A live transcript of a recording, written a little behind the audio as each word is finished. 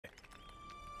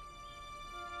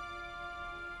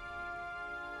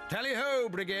Tally-ho,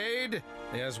 brigade!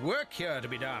 There's work here to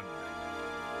be done.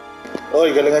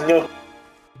 Oy, galingan nyo.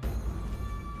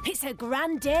 It's a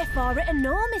grand day for it and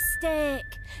no mistake.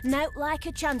 Nowt like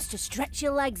a chance to stretch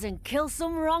your legs and kill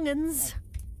some wrong-uns.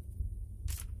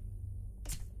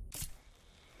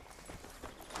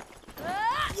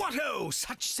 What-oh,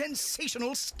 such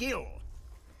sensational skill!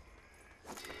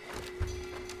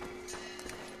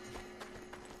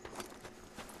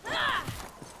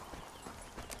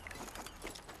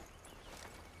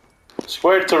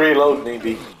 Square to reload,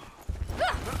 maybe.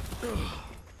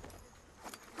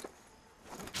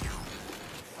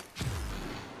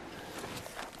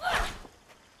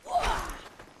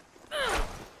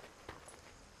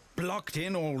 Blocked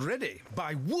in already,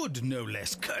 by wood no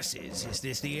less. Curses, is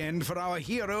this the end for our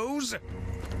heroes?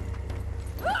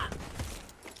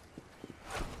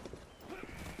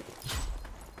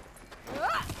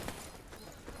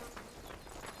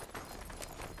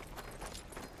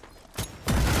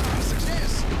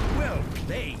 Success! Well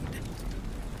played.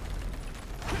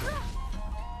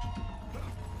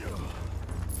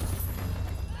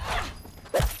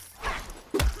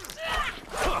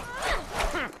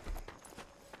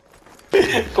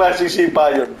 Classic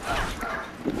sipa yun.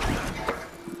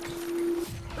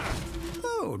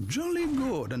 Oh, jolly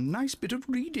good. A nice bit of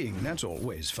reading. That's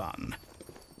always fun.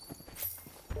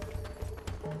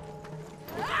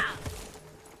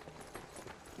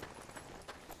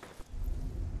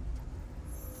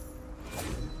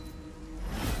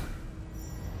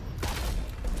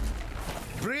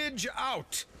 Bridge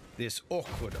out! This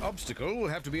awkward obstacle will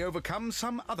have to be overcome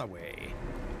some other way.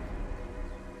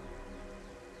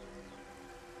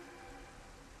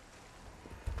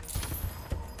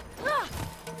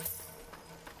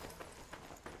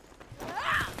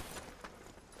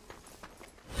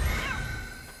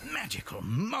 Magical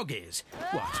moggies!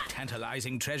 What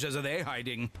tantalizing treasures are they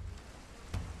hiding?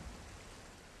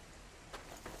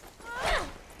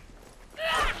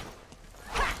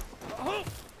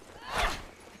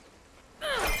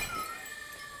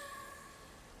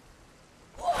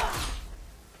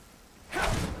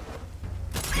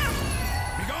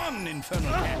 Begone,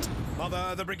 infernal cat!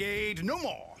 Bother the brigade no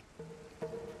more!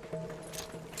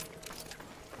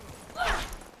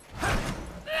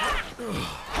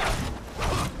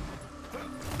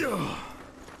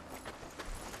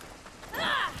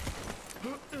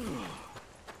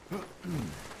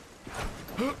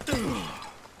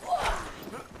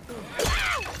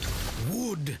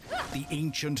 Wood, the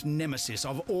ancient nemesis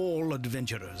of all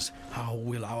adventurers. How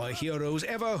will our heroes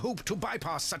ever hope to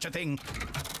bypass such a thing?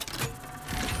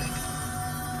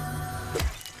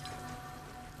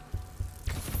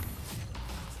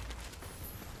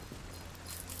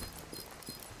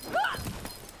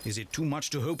 Is it too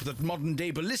much to hope that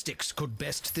modern-day ballistics could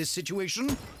best this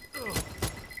situation?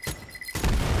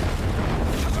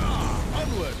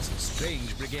 Onwards,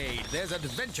 strange brigade. There's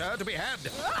adventure to be had.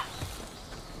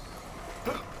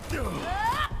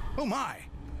 Oh my!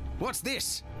 What's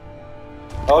this?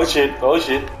 Oh shit, oh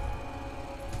shit.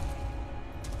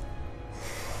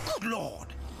 Good lord!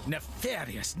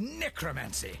 Nefarious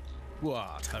necromancy!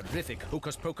 What horrific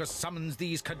hocus-pocus summons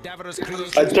these cadaverous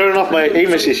creatures? I turn off my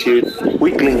aim assist, you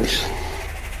weaklings.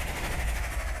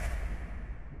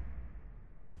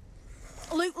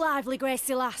 Look lively,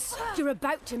 Gracie lass. You're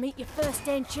about to meet your first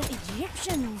ancient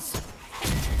Egyptians.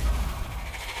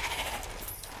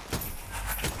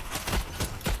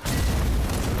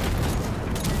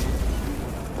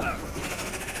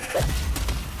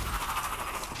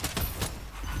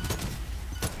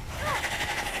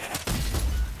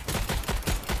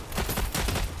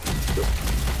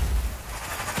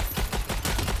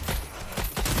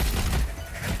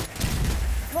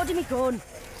 What do me gun?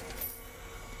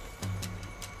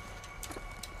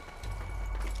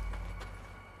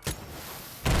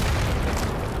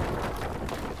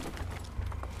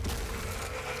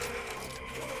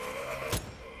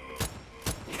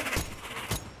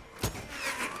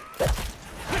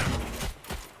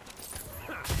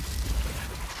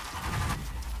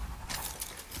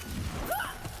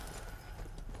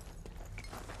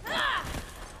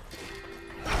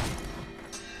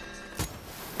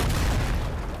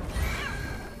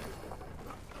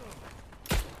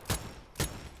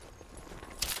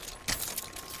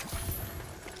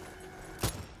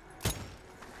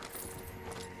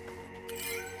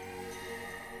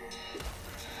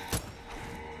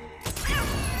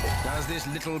 Does this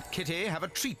little kitty have a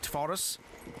treat for us?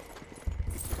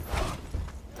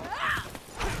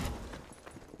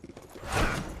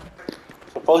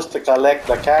 Supposed to collect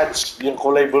the cats. Yung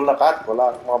kulay blue na cat,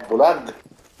 wala mga bulag.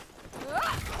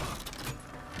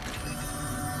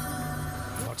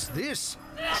 What What's this?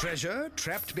 Treasure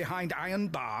trapped behind iron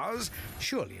bars?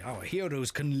 Surely our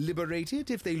heroes can liberate it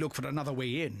if they look for another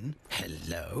way in.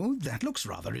 Hello, that looks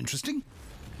rather interesting.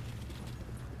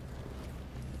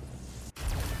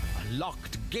 A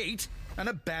locked gate? An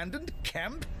abandoned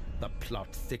camp? The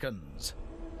plot thickens.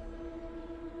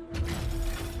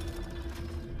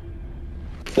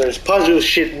 There's puzzle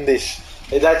shit in this.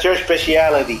 And that's your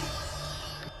speciality.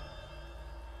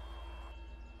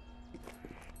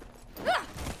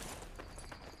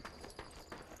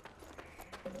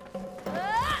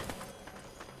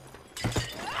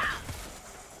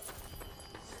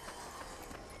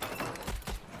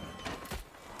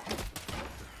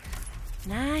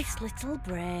 Nice little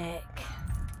break.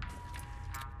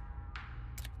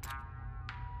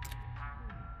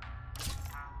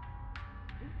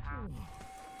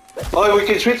 Oh, we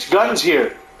can switch guns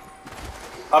here.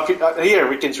 Here,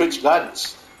 we can switch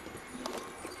guns.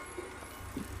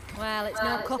 Well, it's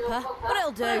no copper, but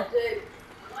it'll do.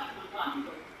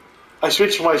 I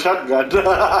switched my shotgun.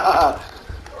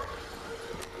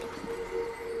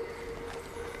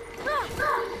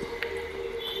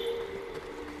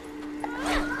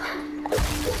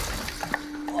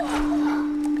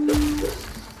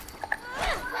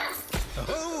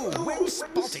 Oh, well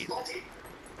spotted.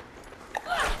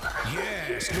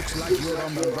 Yes, looks like you're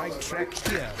on the right track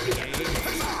here. Yay.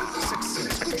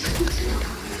 Success.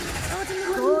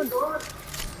 Good shot.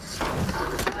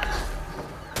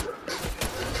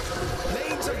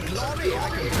 Blades of glory. I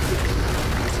can...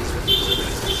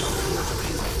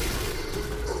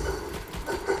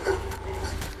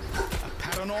 A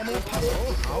paranormal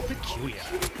puzzle. How peculiar.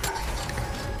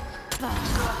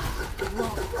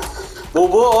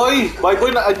 Bobo, oy! Boy,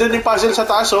 andun yung puzzle sa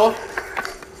taas, oh.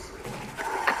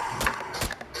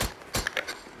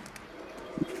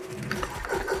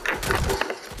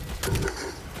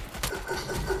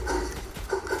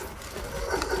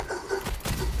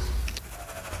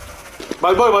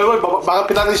 Boy, baka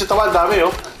pinatay sa tawa, dami,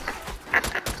 oh.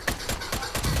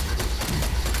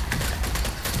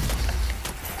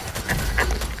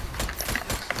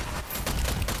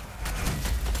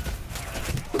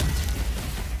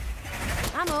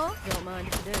 Ammo, don't mind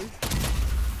if I do.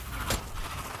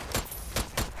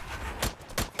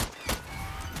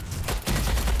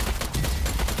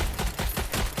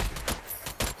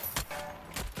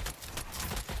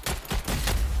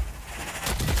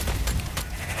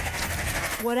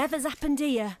 Whatever's happened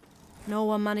here, no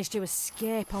one managed to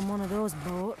escape on one of those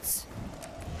boats.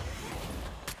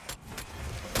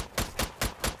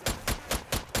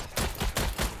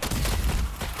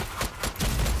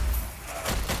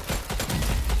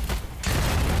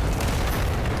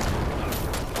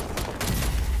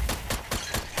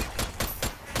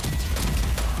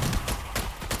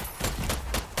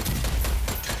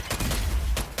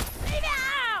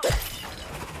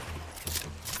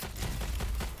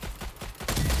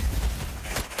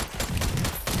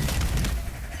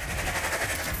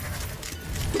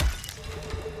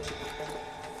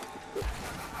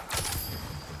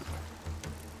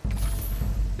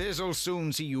 This'll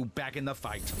soon see you back in the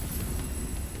fight.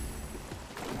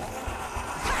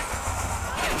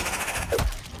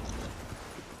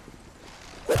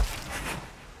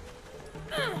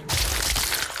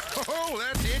 Oh,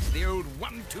 that's it, the old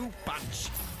 1-2 punch.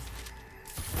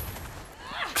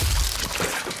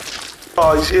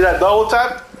 Oh, you see that double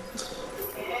tap?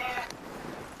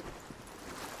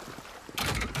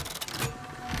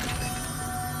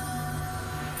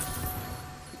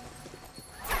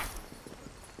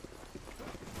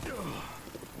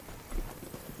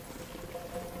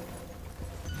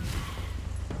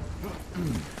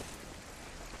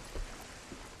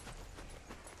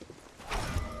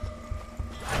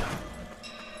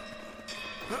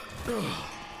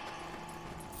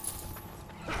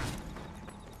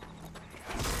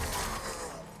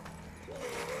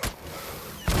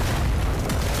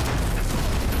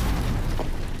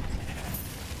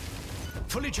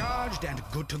 Fully charged and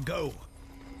good to go.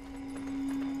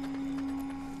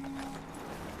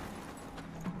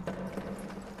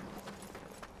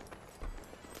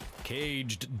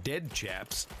 Caged dead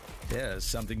chaps. There's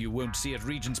something you won't see at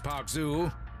Regent's Park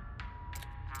Zoo.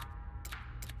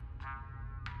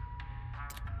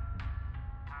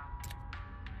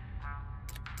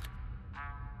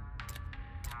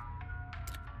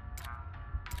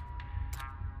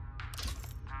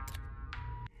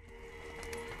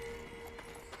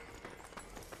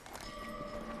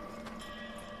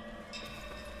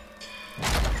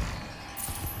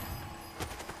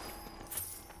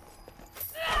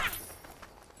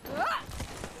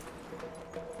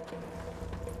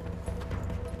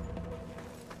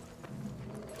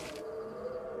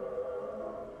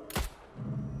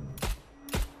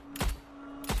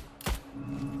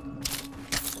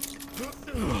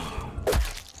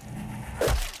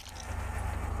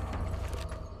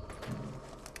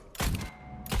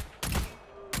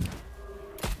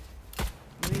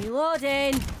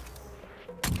 Reloading.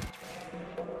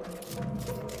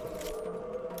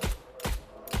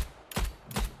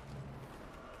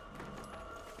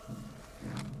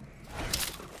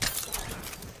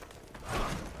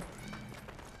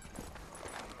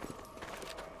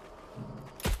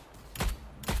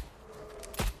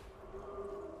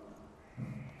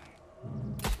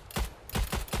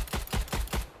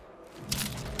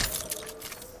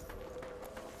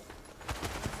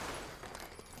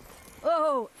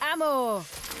 Oh, ammo!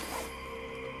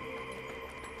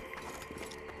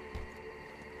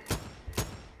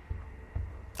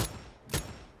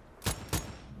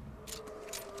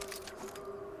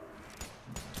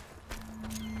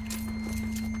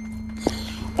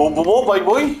 Bobo mo,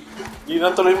 boy. Hindi na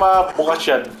tuloy mabukas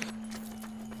yan.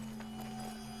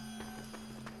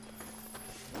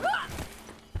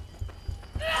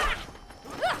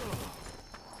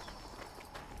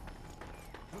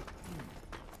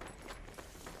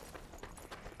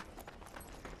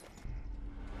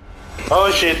 Oh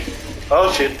shit.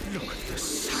 Oh shit. Look at the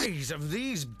size of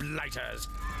these blighters.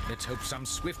 Let's hope some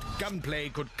swift gunplay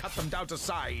could cut them down to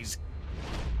size.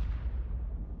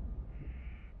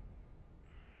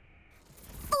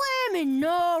 Blaming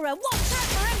Nora! Watch out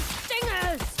for them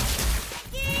stingers!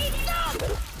 Eat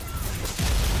up!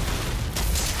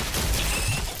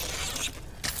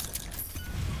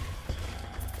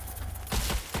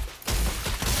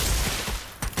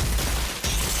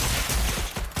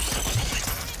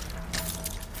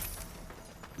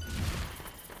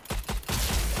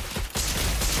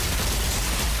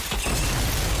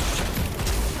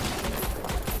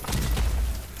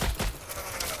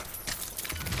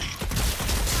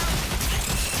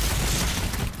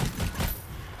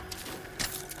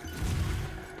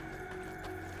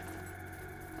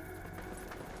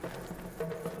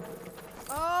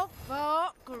 Oh,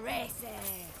 for Gracie!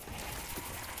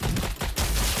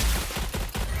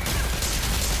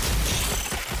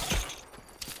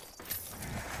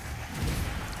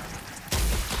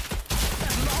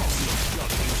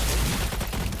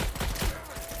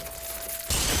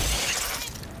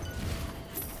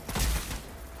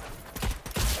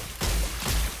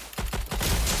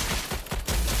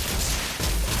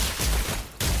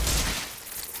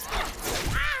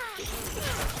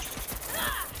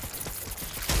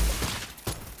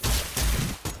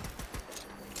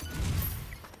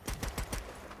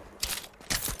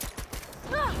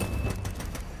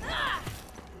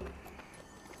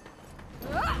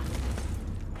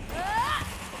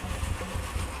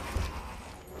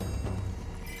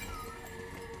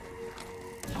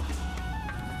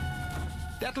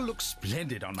 That'll look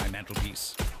splendid on my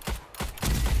mantelpiece.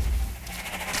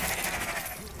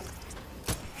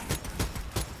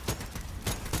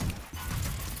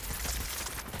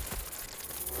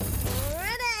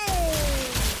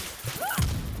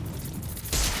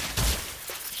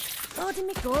 Loading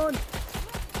me gun.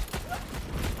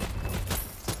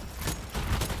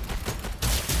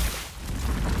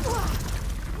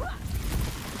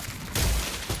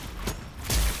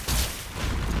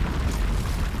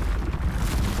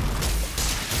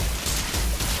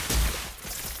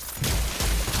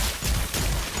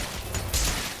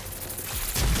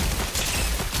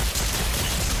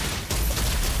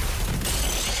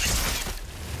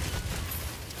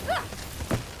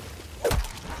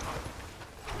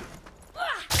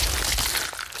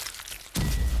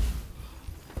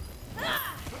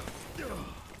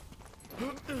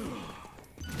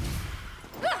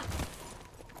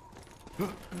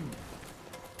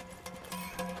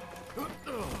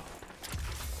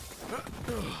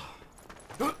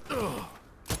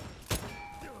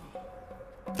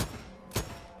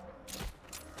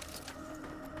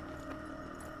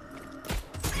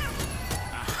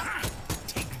 Aha!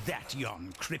 Take that,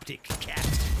 yon cryptic cat.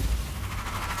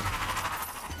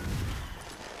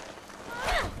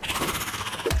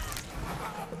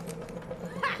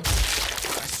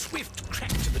 A swift crack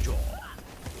to the jaw.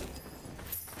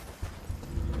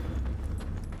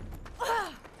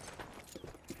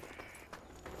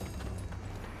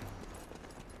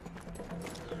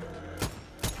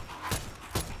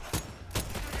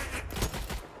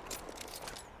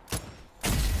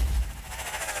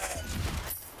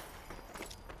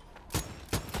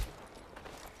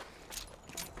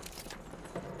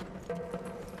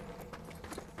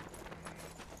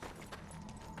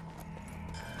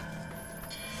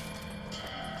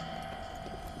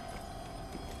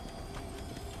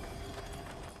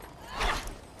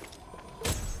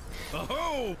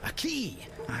 Oh, a key!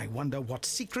 I wonder what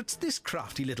secrets this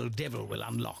crafty little devil will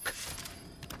unlock.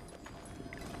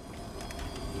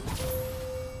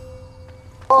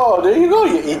 Oh, there you go,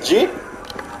 you idiot.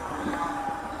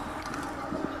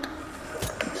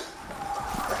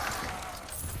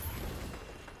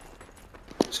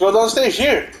 go downstairs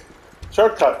here.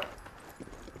 Shortcut.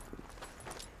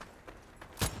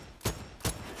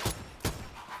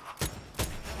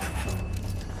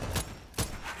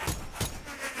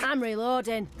 I'm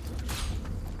reloading.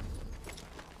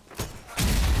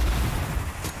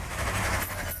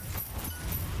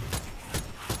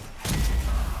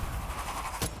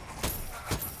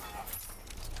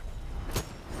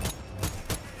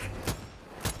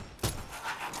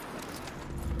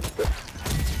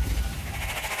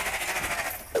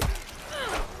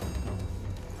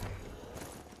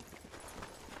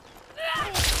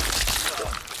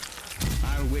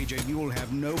 I'll wager you'll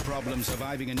have no problem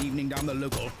surviving an evening down the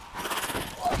local.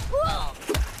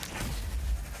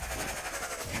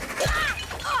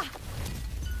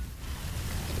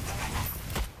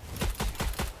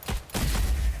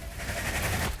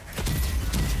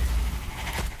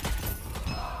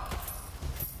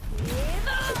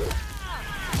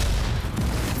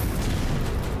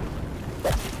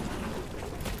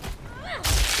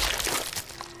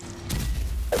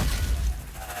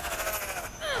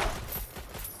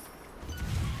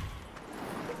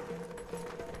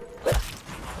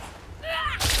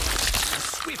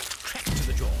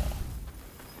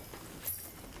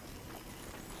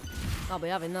 I'll be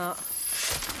having that.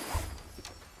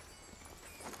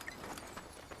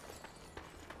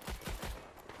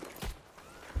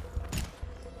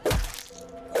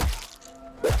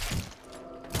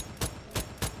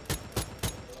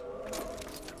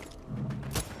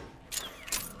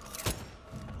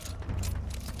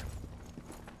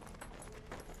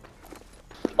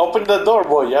 Open the door,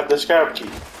 boy. You have the scarab key.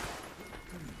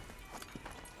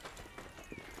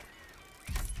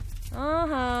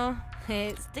 Uh-huh.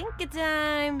 It's dinker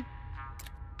time.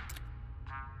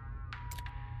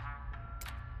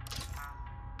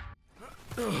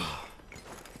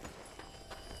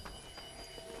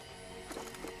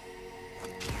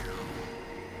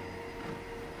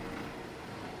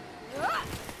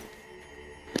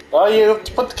 Oh, you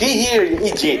put the key here, you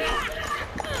idiot.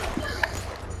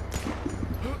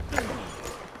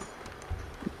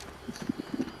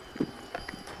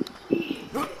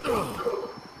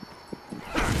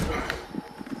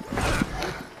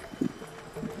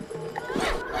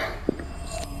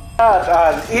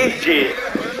 An idiot.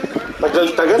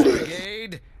 Tagal-tagal eh.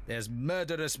 Brigade, there's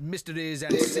murderous mysteries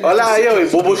and Wala ayaw eh.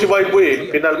 Bubo si Boy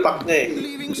eh. Pinalpak niya eh.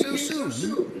 Leaving so soon?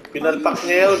 Pinalpak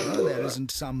niya yun. Well, there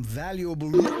isn't some valuable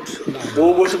loot lying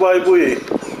Bubo si Boy eh.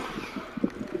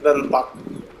 Pinalpak.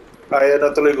 Kaya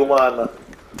na tuloy gumana.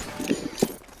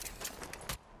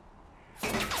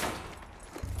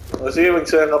 O sige,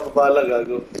 magsaya ka pa pala,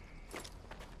 gago.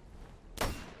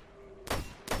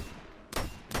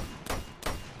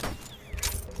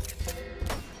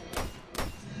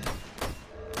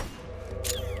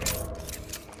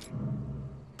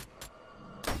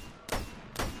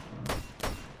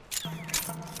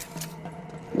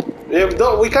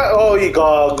 We can't. Oh, you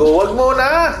gago. Wag mo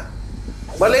na.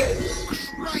 Balik.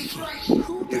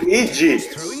 EG.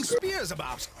 throwing spears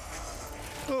about.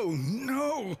 Oh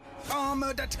no!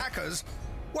 Armored attackers!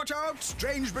 Watch out,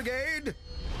 strange brigade!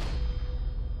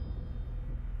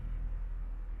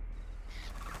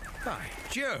 By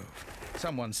Jove!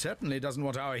 Someone certainly doesn't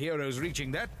want our heroes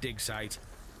reaching that dig site.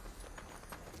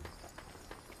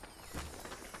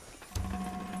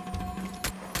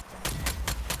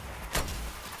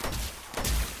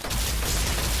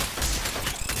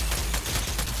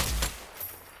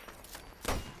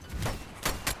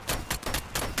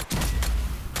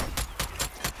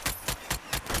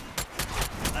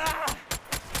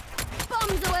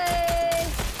 Bombs away!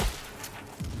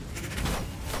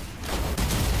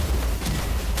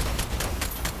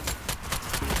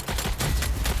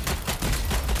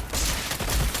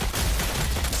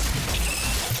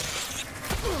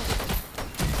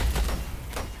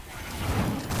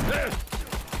 Yes!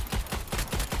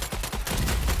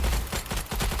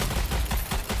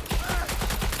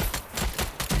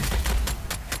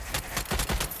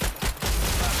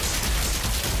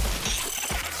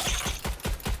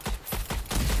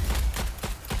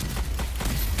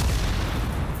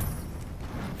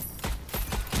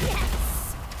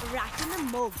 Right in the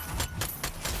mug.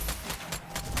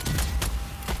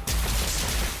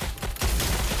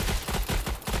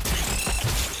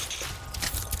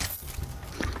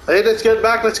 Hey, let's get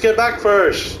back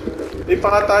first. Hindi pa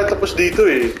nga tayo tapos dito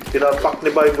eh. Pinapak ni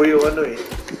Bible yung ano eh.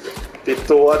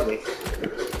 Pintuan eh.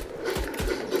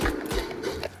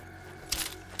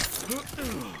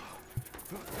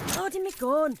 Loading me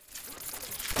gun.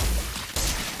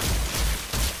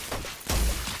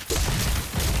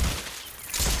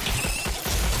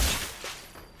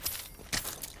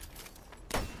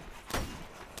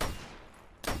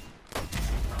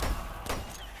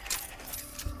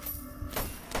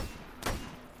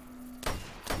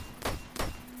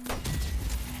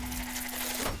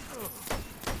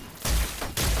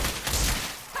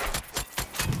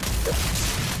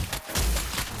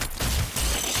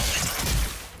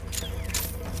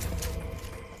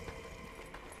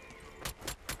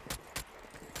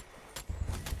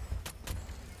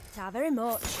 Ta very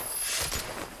much.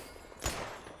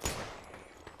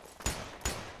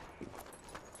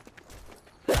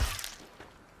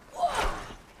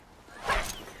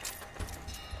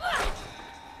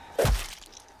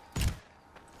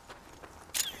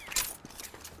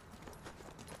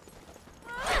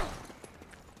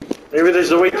 Maybe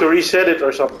there's a way to reset it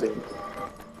or something.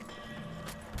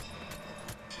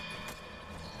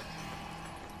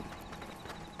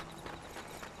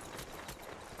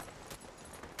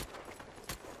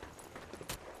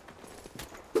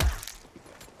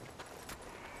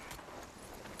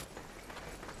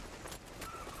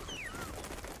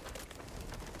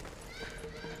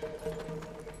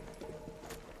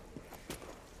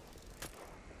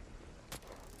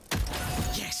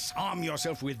 Yes, arm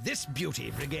yourself with this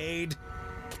beauty, Brigade.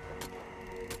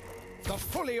 The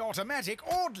fully automatic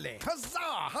Audley. Huzzah!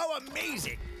 How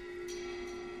amazing!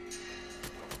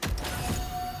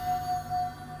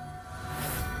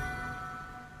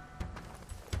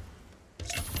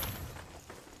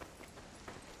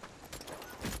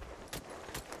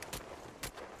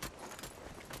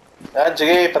 Yan,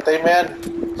 sige, patay mo yan.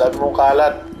 Dami mong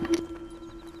kalat.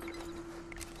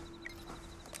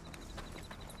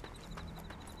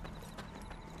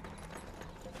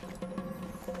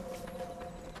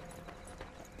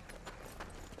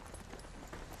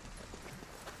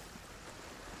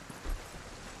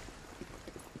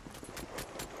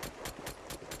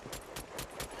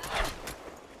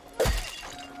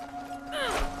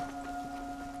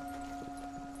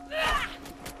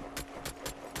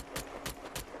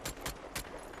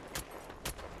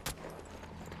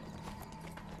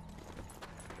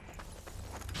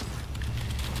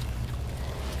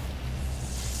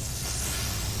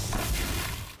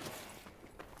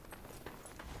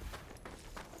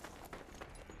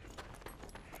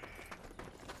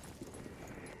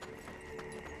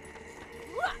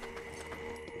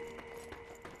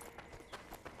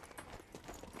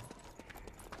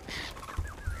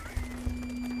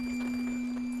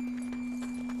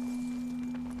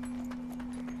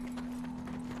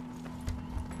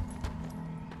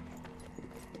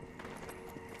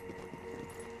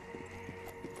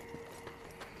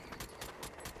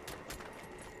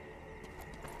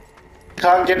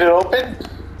 Can't get it open?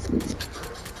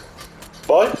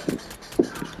 Boy?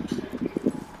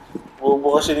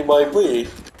 Bubo kasi ni Boy eh.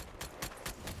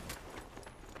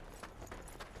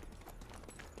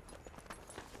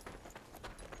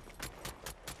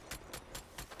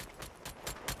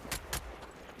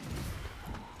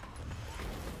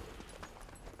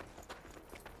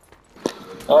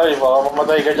 Ay, baka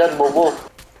mamatay ka dyan, Bobo.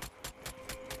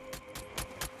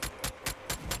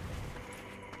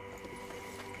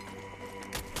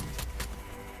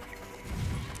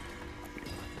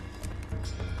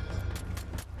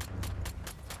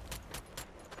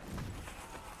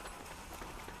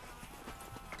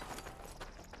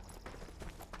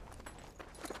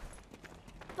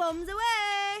 Bombs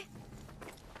away!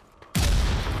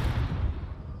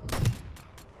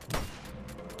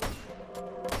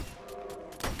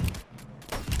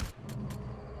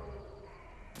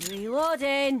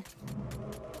 Reloading!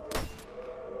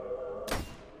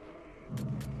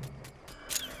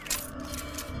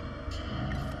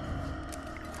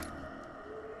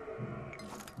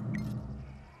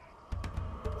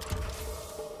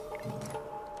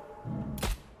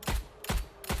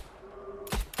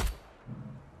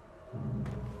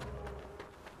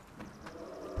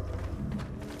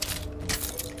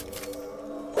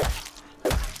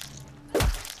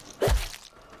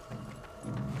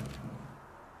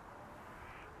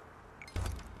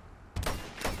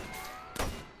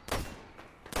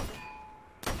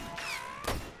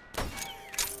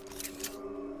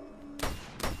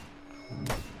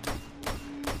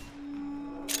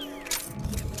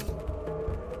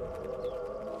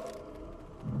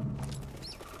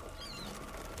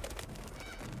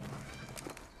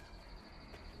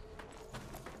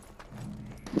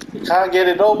 Can't get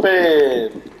it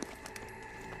open.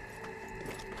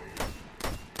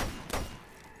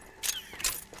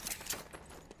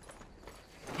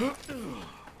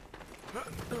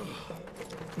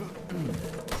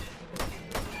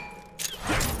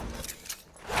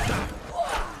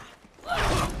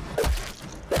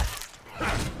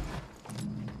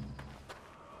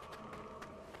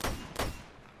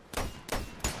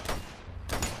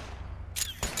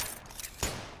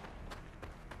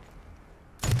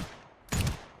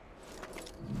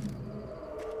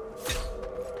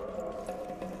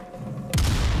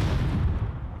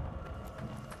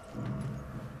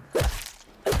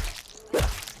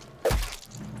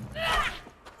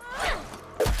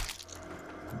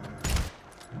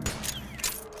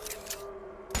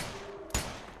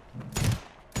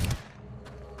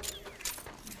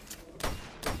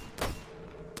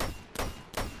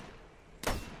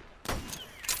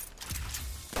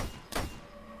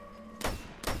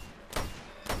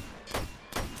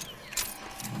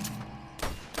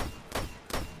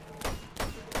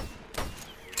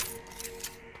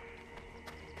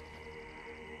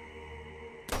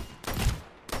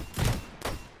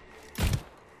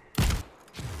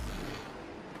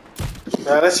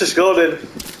 Let's just go then.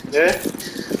 Yeah?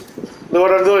 Look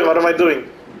what I'm doing. What am I doing?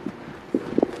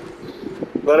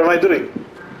 What am I doing?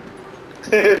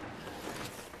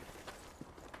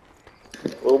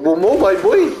 Ubo mo, my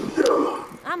boy.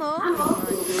 I'm on.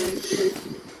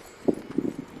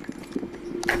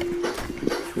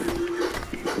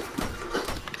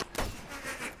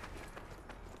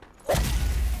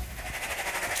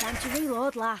 Time to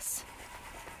reload, lass.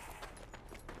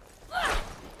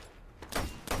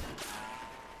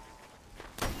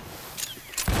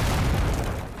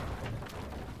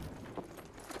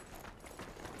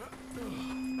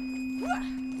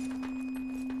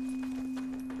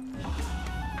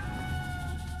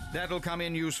 That'll come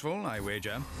in useful, I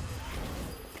wager.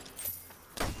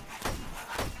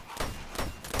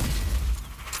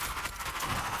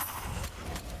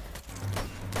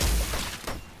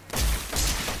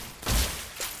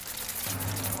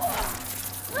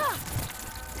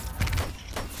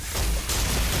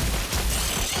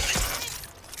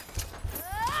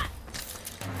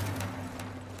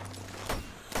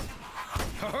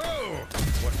 Ho-ho!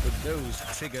 What could those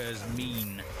triggers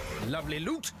mean? Lovely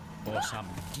loot? Or some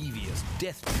devious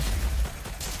death?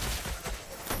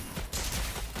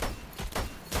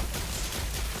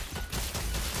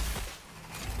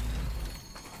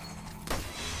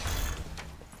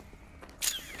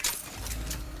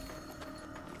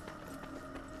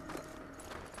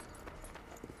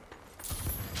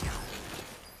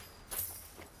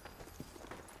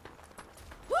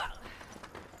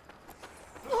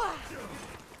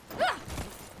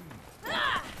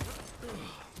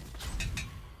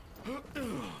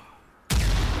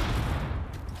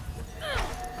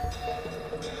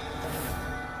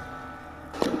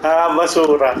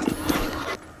 Basura.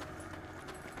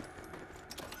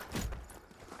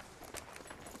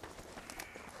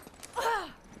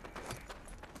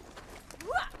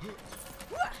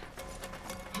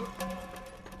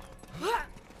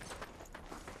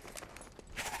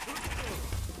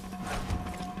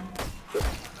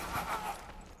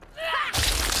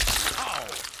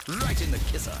 Right in the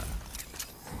kisser.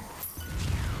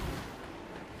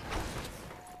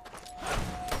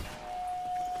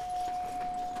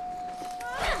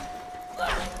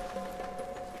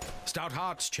 Stout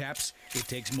hearts, chaps. It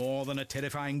takes more than a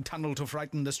terrifying tunnel to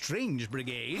frighten the strange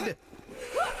brigade.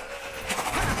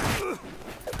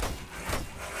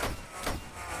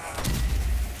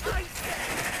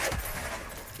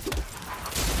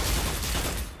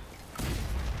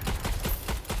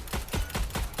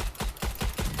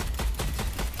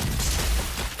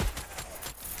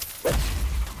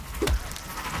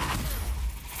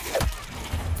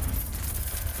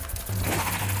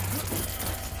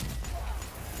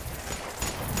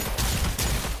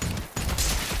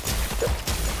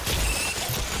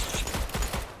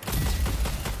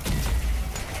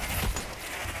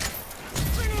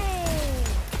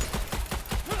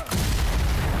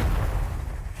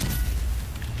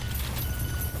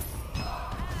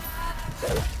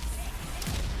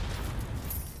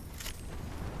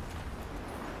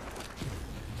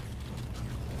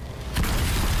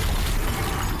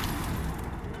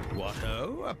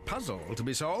 What-ho? A puzzle to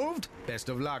be solved? Best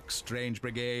of luck, strange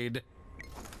brigade.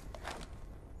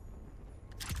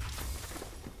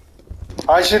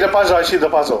 I see the puzzle, I see the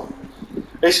puzzle.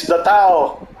 It's the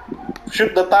Tao.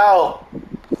 Shoot the Tao.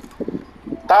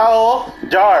 Tao,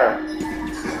 jar.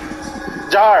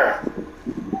 Jar.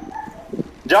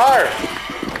 Jar.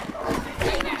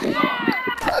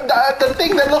 The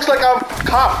thing that looks like a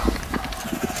cup.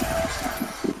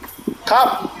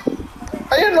 Cup.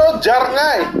 Ayun no, jar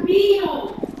nga eh.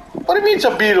 What do you mean it's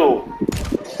a beetle?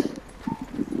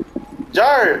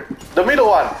 Jar. The middle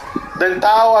one. Then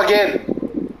Tao again.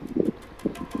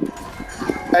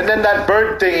 And then that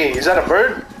bird thingy. Is that a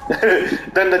bird?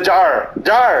 Then the jar.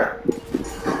 Jar.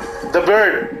 The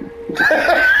bird.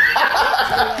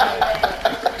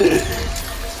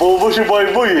 Bobo si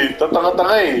Boy Boy eh.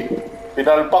 Tatanga-tanga eh.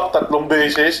 Pinalpak 3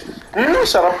 beses.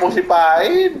 Sarap mo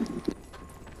sipain.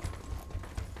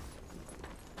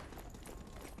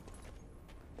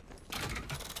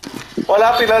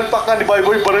 Wala, pinalpak nga ni Boy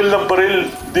Boy. Baril ng baril.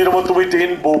 Di naman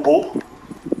tumitingin, bobo.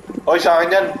 Oy, sa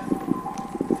akin yan.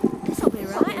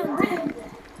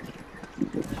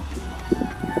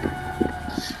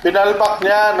 Pinalpak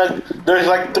niya, there's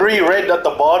like 3 red at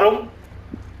the bottom.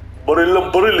 Baril ng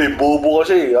baril eh, bobo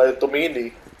kasi, ayaw tumingin eh.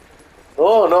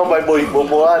 Oh, no, my boy,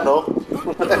 bobo ka, no?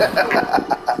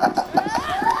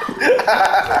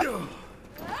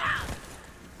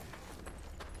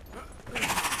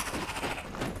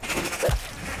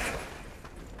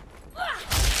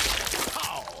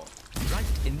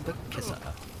 Right in the kisser.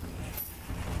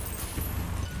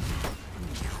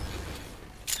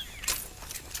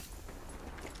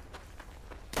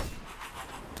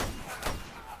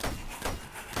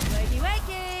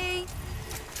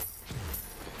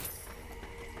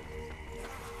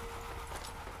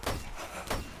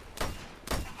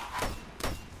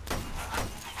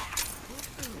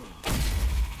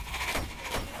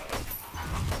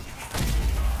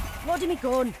 reloading my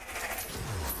gun.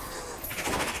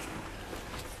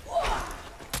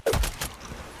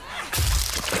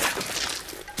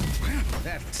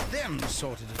 That's them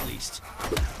sorted at least.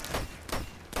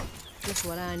 Just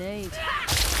what I need.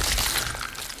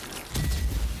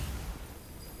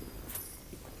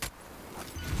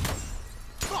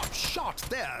 Got shot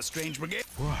there, strange brigade.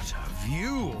 What a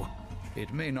view!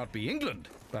 It may not be England,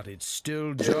 but it's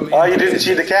still jolly. Oh, you didn't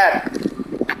see the cat.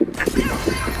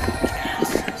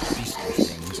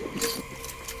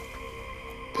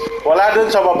 Wala dun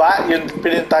sa baba. Yung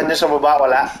pinintan niya sa baba,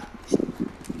 wala.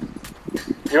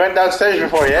 You went downstairs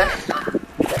before, yeah?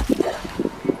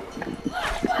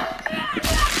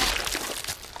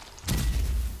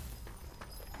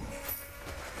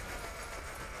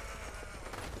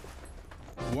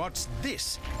 What's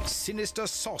this? Sinister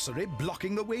sorcery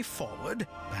blocking the way forward?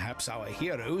 Perhaps our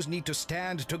heroes need to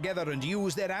stand together and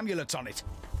use their amulets on it.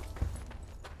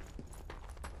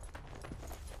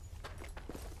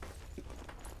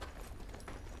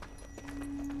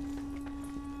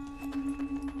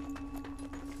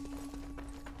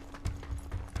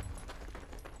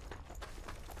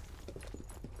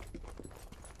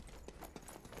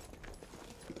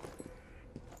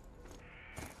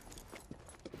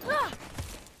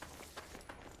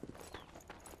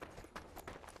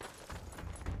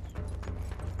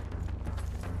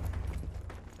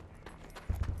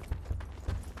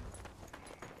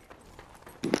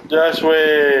 Just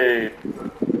wait.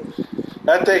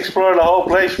 I have to explore the whole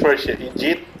place first,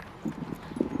 Enjoi.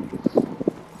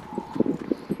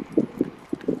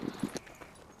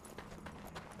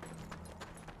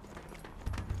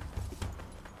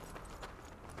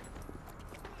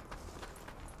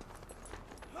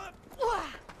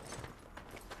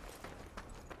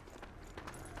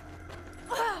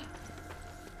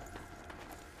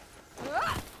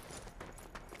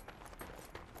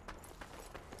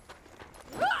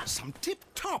 Some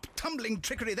tip-top tumbling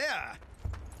trickery there.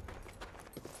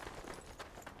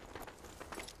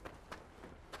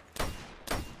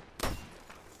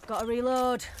 Gotta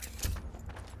reload.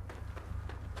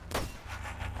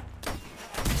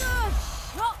 Good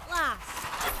shot, lass.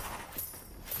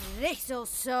 This'll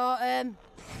sort 'em.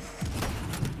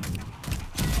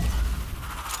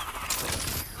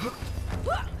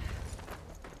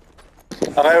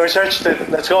 Okay, we searched it.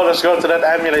 Let's go to that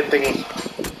amulet thingy.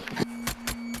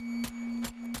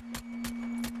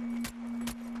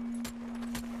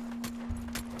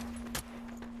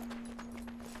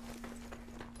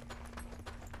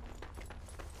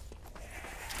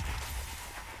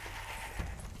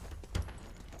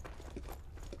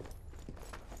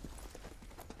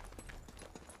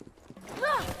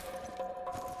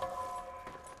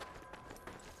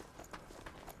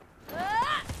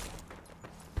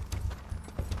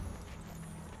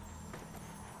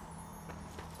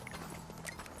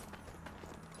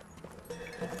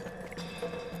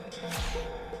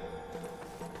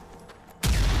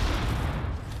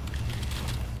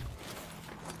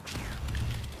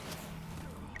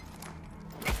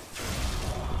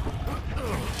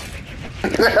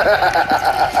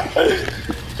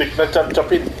 Stick na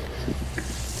chop-chopin.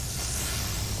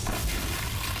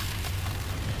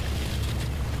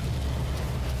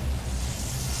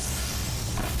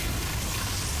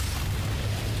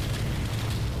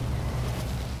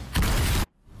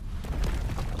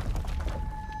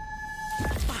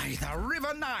 By the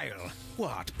River Nile!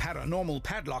 What paranormal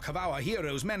padlock have our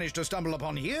heroes managed to stumble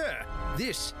upon here?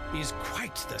 This is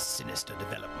quite the sinister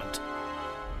development.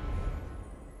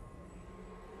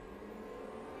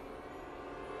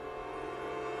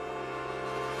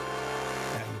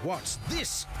 What's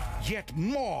this? Yet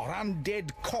more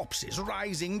undead corpses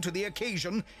rising to the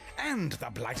occasion, and the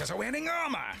blighters are wearing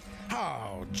armor.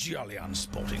 How jolly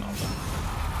unsporting of them.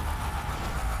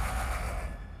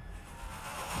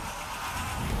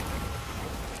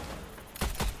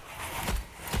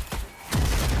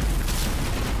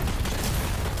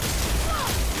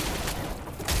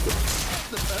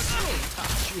 The personal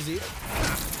touch, is it?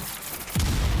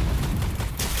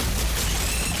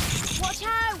 Watch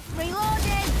out!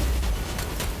 Reloading!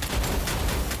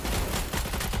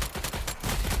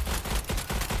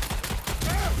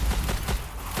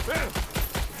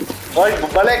 Oi,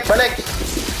 balik!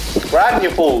 Run,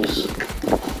 you fools!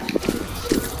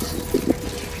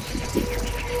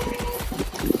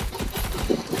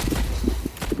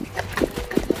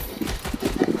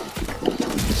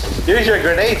 Use your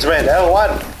grenades, man.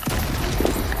 L1.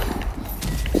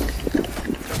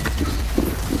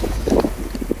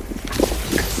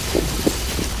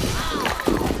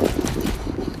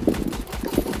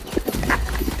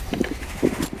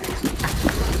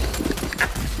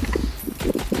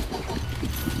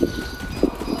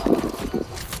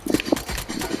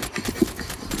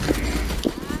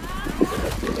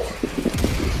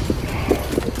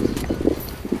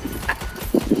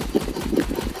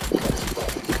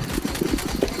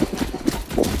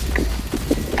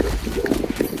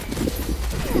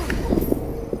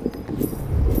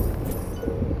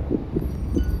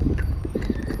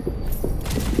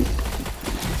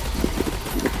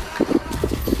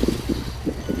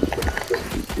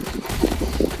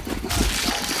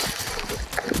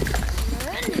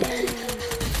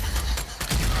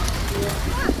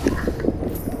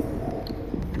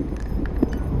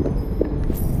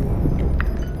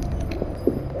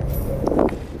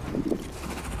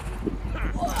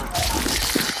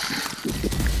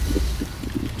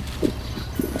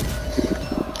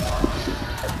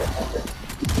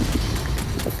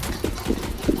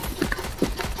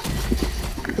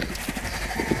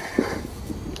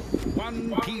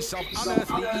 one piece of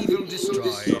unearthly evil destroyed.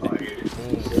 All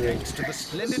thanks to the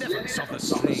splendid efforts of the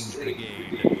Strange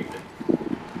Brigade.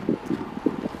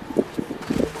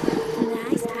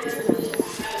 Nice pattern.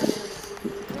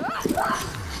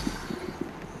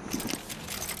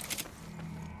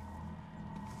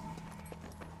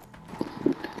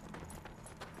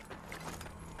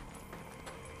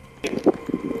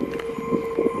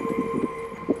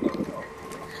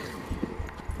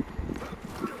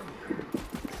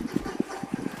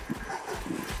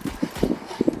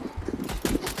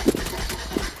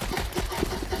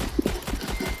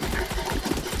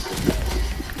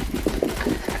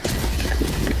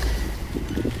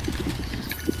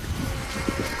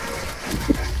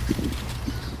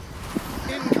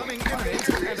 Incoming enemies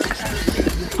and a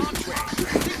translucent archway.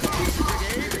 Defense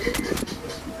Brigade.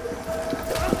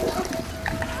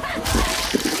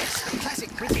 Yes, the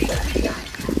classic Brigade beat up.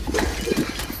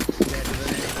 Better than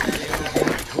any old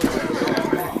who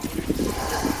ever heard.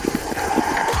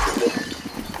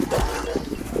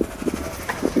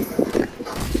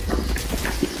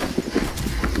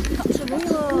 Got to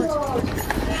reload.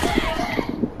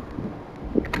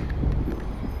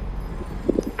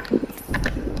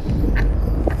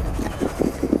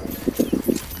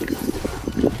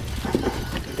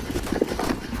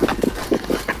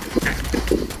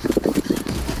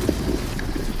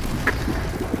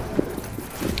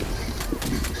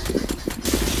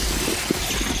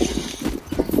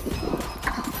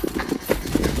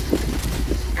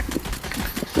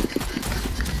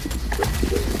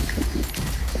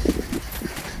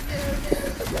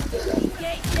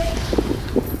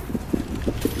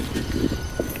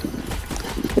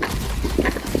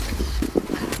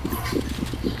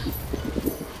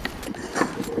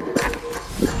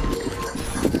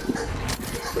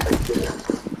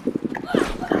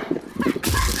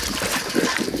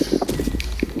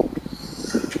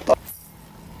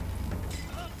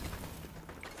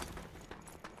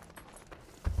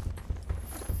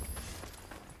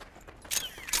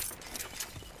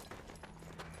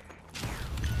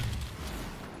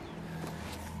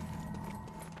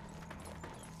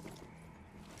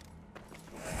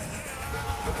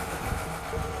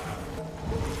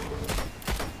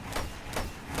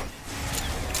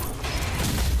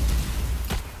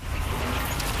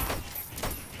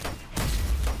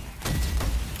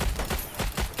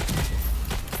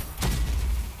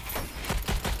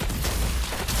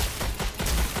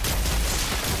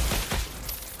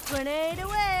 Grenade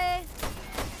away!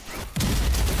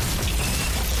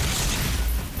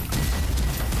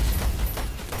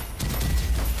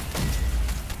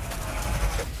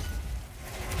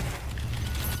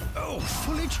 Oh,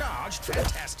 fully charged?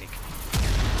 Fantastic.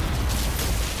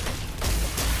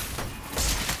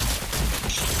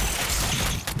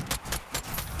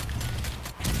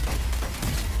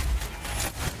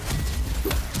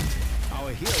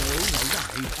 Our heroes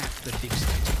arrive at the dig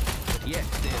site, but yet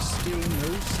there's still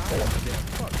no sign of their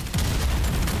foe.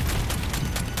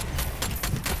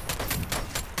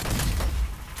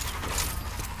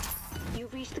 You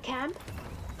reached the camp?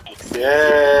 Excellent.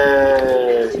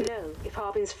 Yeah. To know if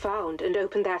Harbin's found and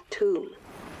opened that tomb.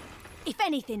 If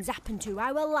anything's happened to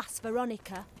our lass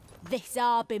Veronica, this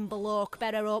Harbin bloke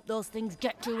better hope those things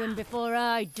get to him before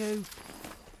I do.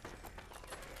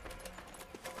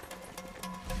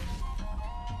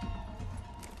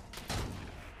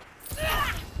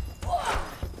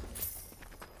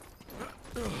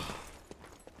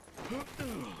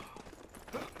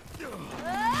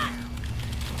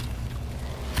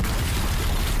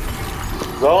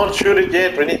 Don't shoot it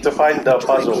yet. We need to find the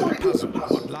puzzle.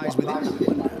 What lies within, I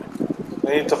wonder?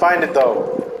 We need to find it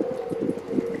though.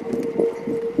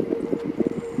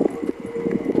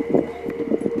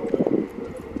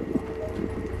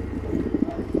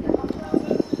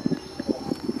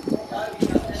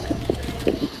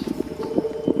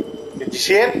 Did you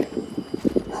see it?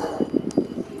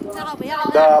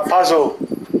 The puzzle.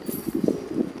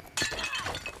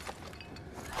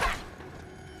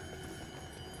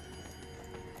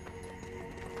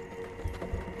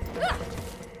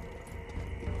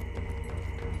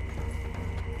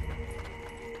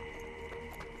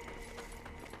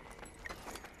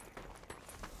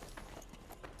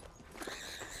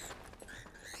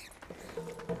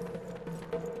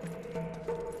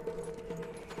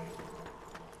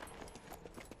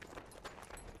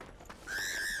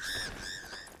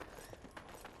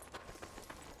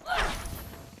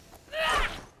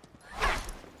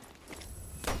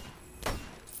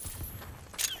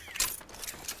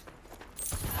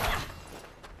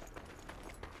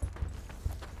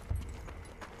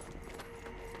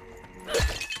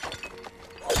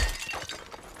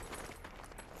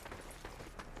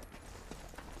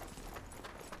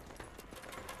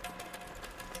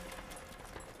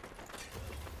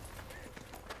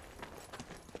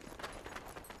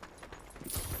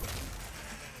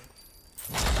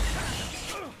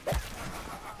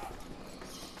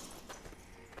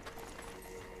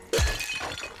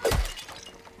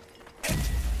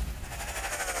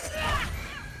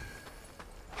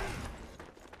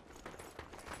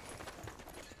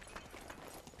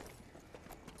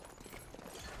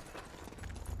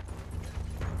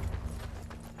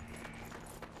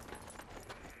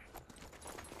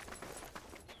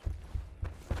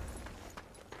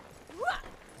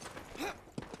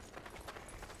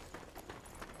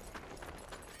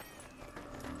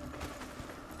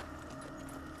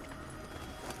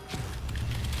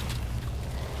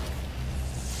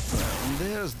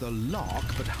 There's the lock,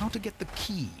 but how to get the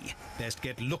key? Best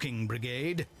get looking,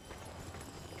 Brigade.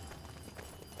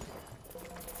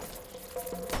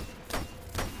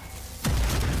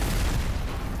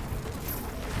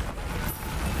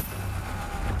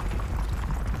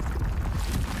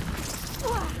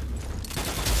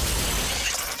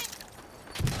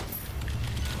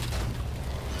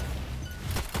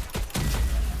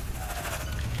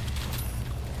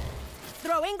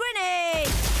 Throwing grenade!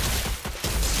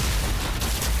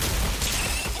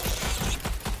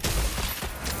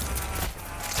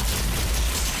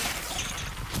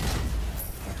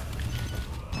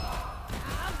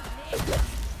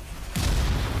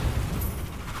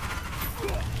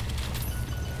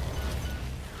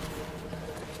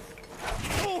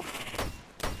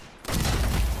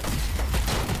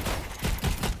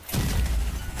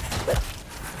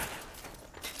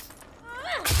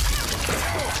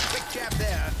 Quick jab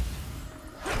there.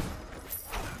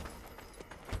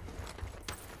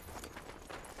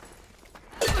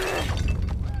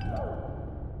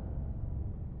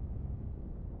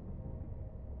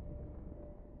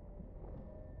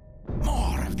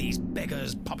 More of these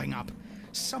beggars popping up.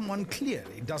 Someone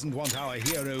clearly doesn't want our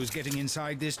heroes getting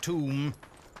inside this tomb.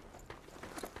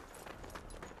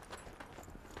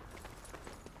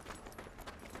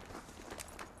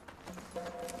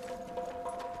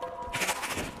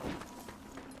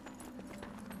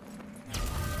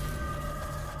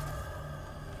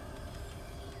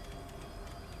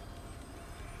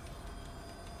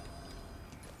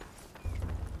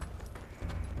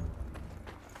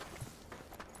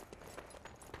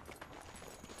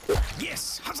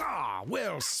 Yes! Huzzah!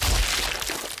 Well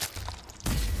spotted!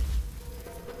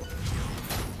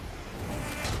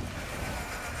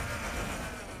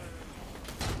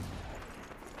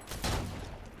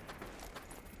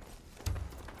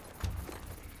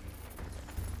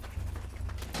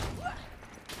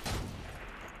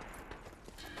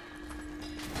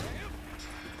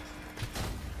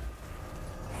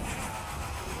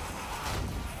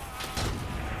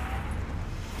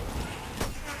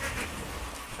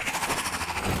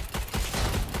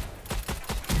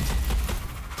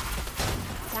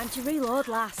 Time to reload,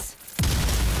 lass.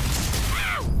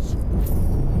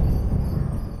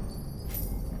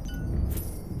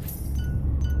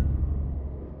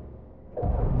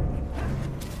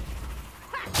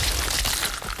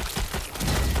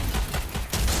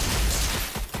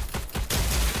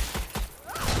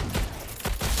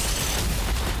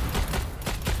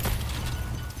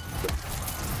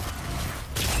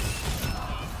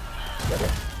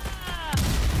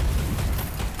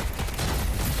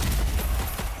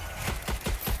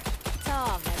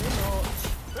 Oh, very much.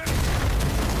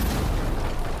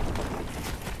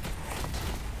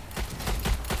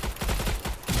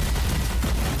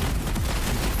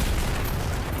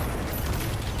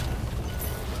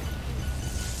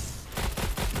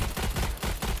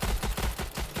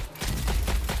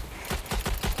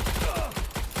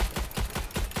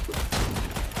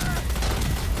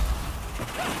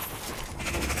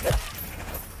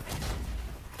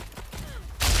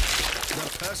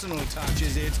 The personal touch,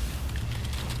 is it?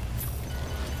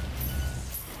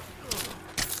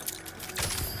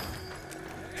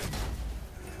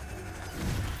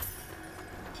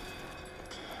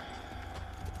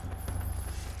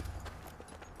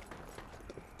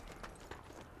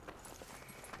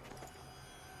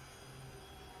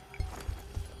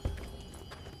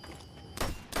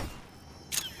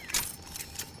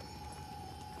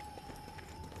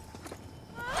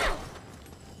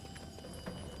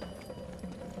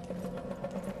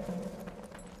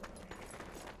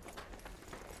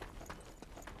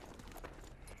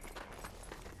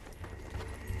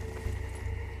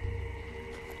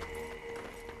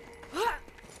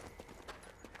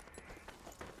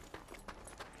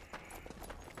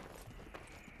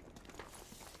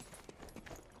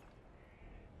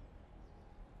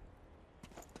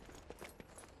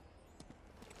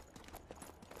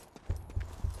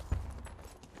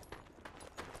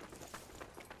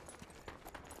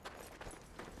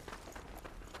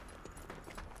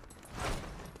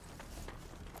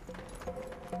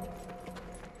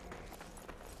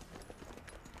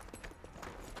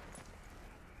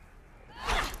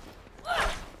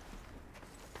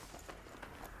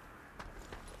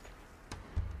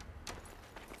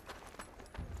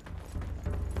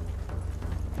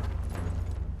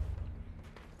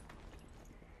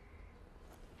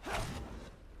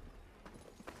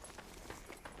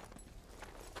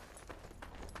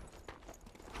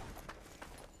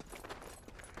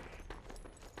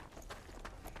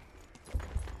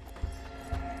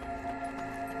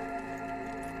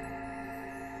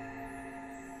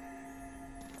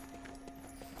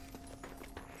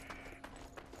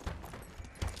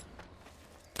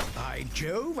 By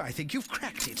Jove, I think you've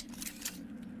cracked it.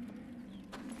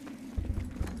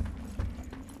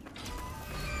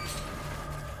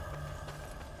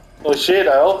 Oh shit,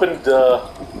 I opened the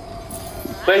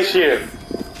place here.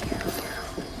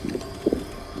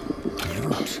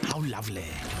 Loot, how lovely.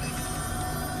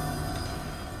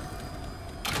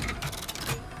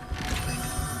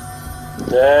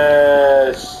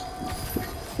 Yes.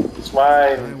 It's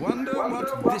mine. I wonder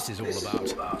what this is all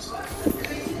about.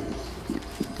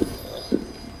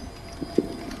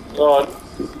 God.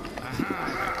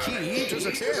 Aha, key to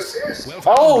success. Well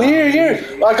Oh, found.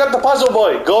 here. I got the puzzle,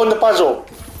 boy. Go in the puzzle.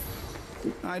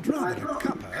 I'd rather a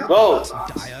cuppa, Go. but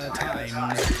dire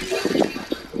times.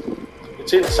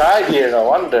 It's inside here, no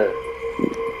wonder.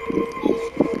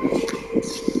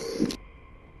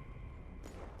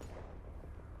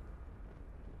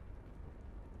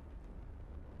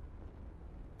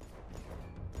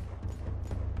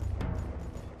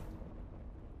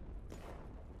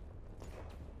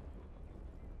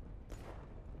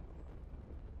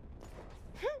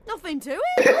 Nothing to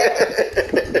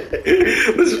it.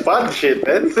 This is fun shit,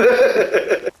 man.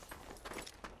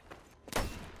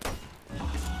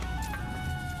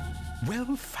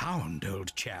 Well found,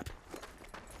 old chap.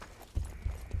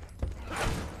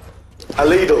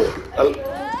 Alido.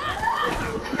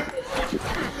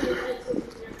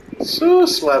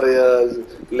 Sus Maria.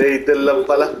 Ladle lang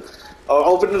pala.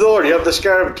 Oh, open the door. You have the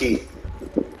scarab key.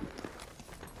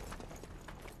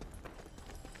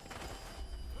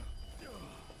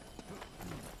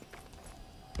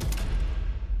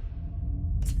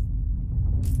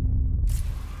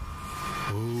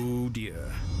 Oh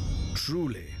dear.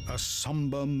 Truly a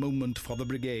somber moment for the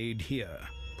brigade here.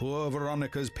 Poor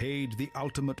Veronica's paid the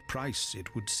ultimate price,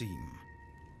 it would seem.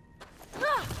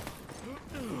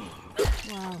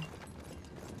 Wow.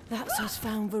 That's us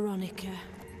found Veronica.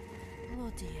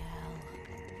 Bloody hell.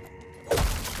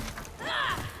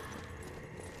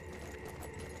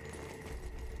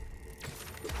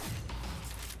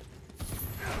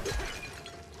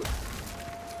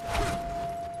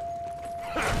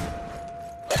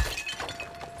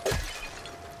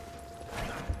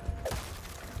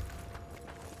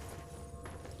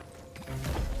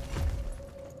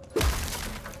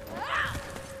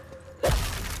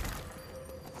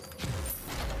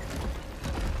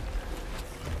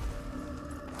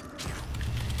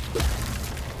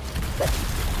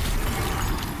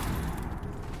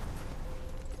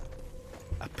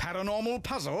 A paranormal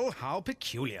puzzle? How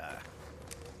peculiar.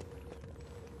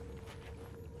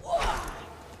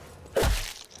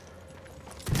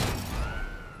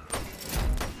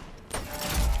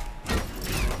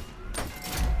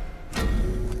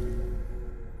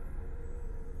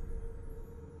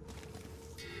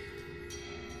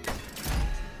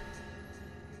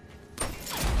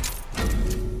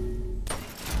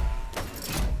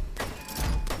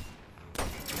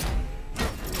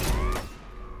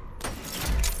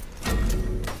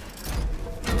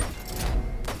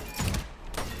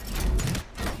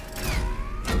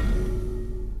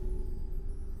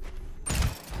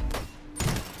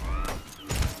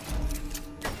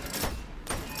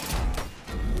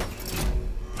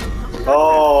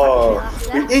 Oh,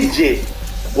 with Enjoi.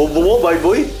 Bobo mo, bye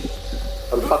boy.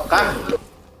 Alpak ka.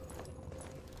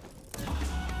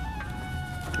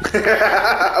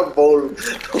 A bowl.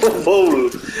 A bowl.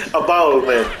 A bowl,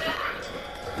 man.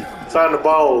 Found a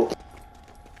bowl.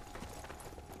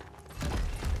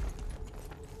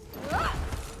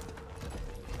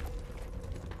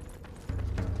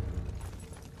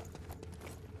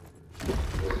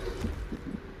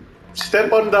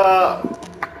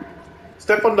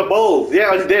 Step on the bowl.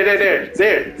 Yeah, there.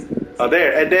 Oh,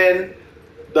 there. And then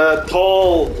the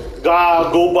tall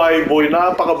go by boy.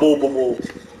 Napaka-bobo mo.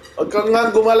 Huwag kang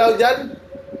nga gumalaw dyan.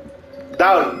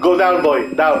 Down. Go down,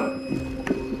 boy. Down.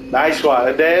 Nice one.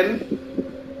 And then,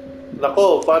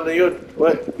 nako, paano yun?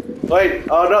 Wait.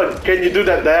 Oh no, can you do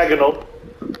that diagonal?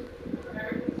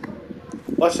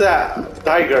 What's that?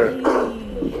 Tiger.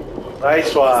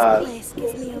 Nice one. This place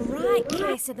gives me a right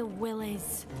case of the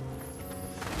willies.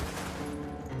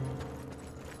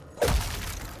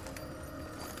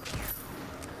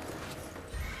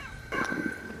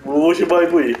 What's your boy?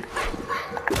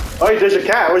 Oh, there's a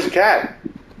cat. Where's the cat?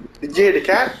 Did you hear the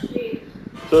cat?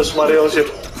 So somebody else.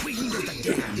 Queen of the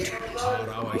damned. Are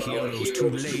our heroes too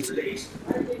late?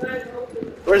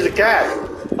 Where's the cat?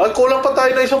 Ang kulang pa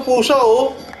tayo na isang pusa,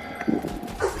 oh.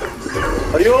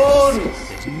 Ayun.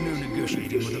 There's no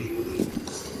negotiating with them.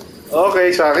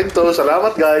 Okay, sa akin to.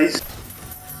 Salamat, guys.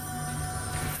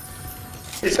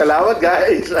 Salamat,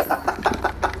 guys.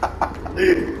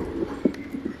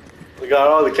 We got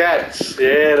all the cats.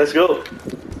 Yeah, let's go.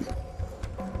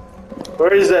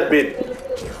 Where is that bit?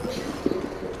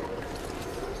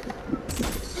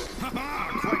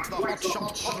 Haha, quite the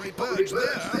hot-shot pottery purge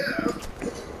there.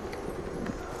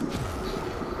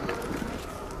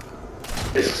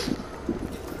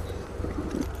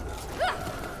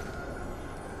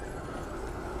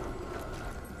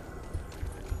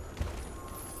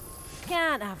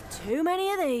 Can't have too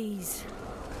many of these.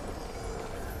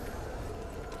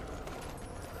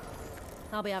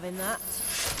 I'll be having that.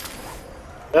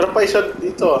 Meron pa isa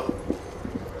dito.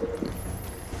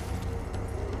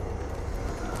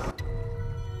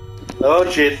 Oh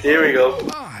shit, here we go.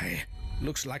 Aye,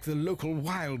 looks like the local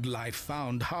wildlife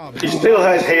found Harvey. He still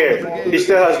has hair. He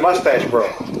still has mustache, bro.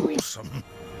 Awesome.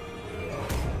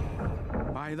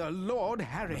 By the Lord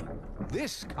Harry,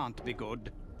 this can't be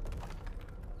good.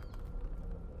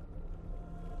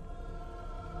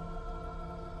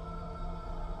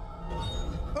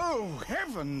 Oh,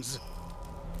 heavens!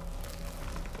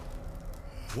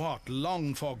 What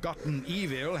long-forgotten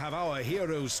evil have our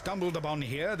heroes stumbled upon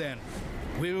here, then?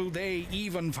 Will they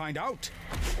even find out?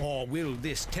 Or will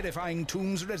this terrifying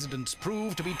tomb's residents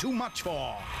prove to be too much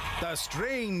for the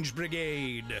Strange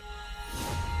Brigade?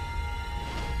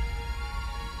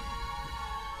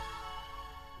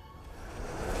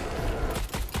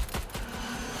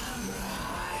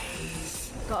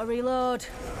 Gotta reload.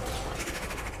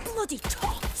 Bloody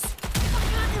tots! Why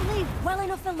can't they leave well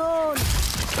enough alone?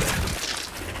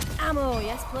 Ammo,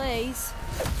 yes please.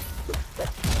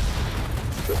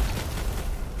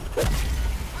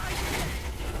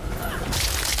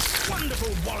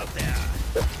 Wonderful wallop there!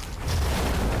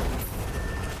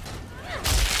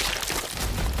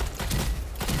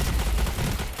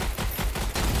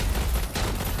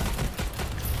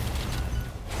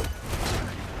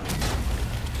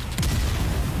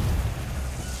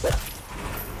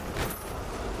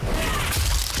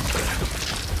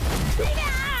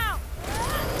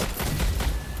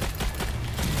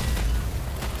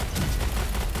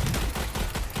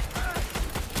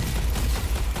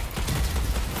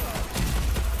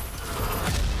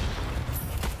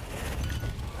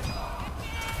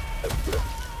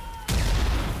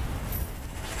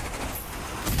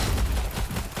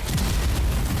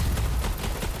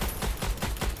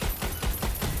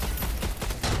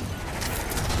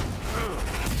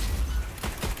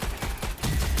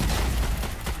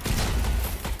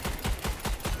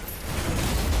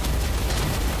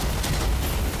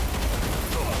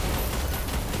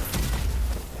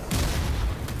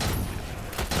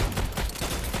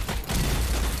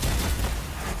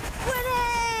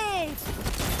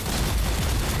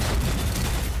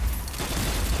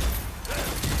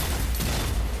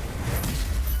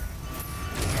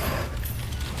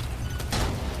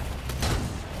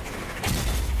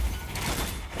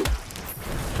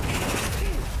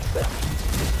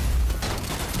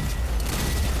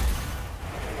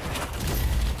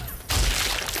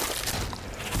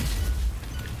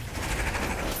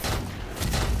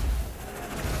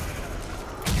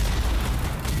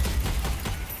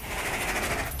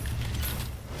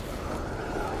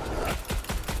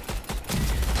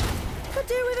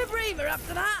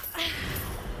 After that.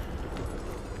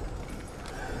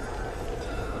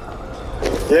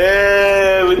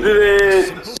 Yeah, we did it!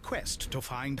 Simple quest to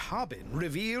find Harbin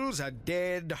reveals a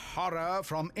dead horror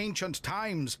from ancient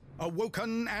times,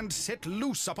 awoken and set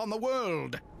loose upon the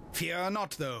world. Fear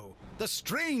not, though. The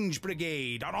Strange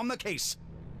Brigade are on the case.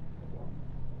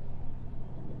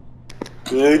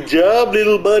 Good job,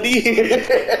 little buddy.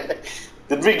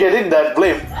 Did we get in that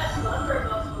blimp?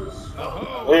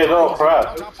 Hey, no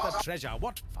crap. Up the treasure.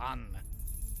 What fun!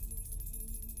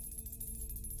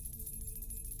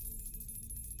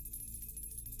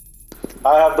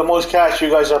 I have the most cash,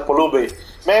 you guys are Pulube.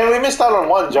 Man, we missed out on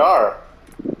one jar.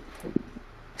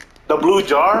 The blue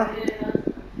jar?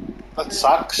 That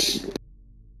sucks.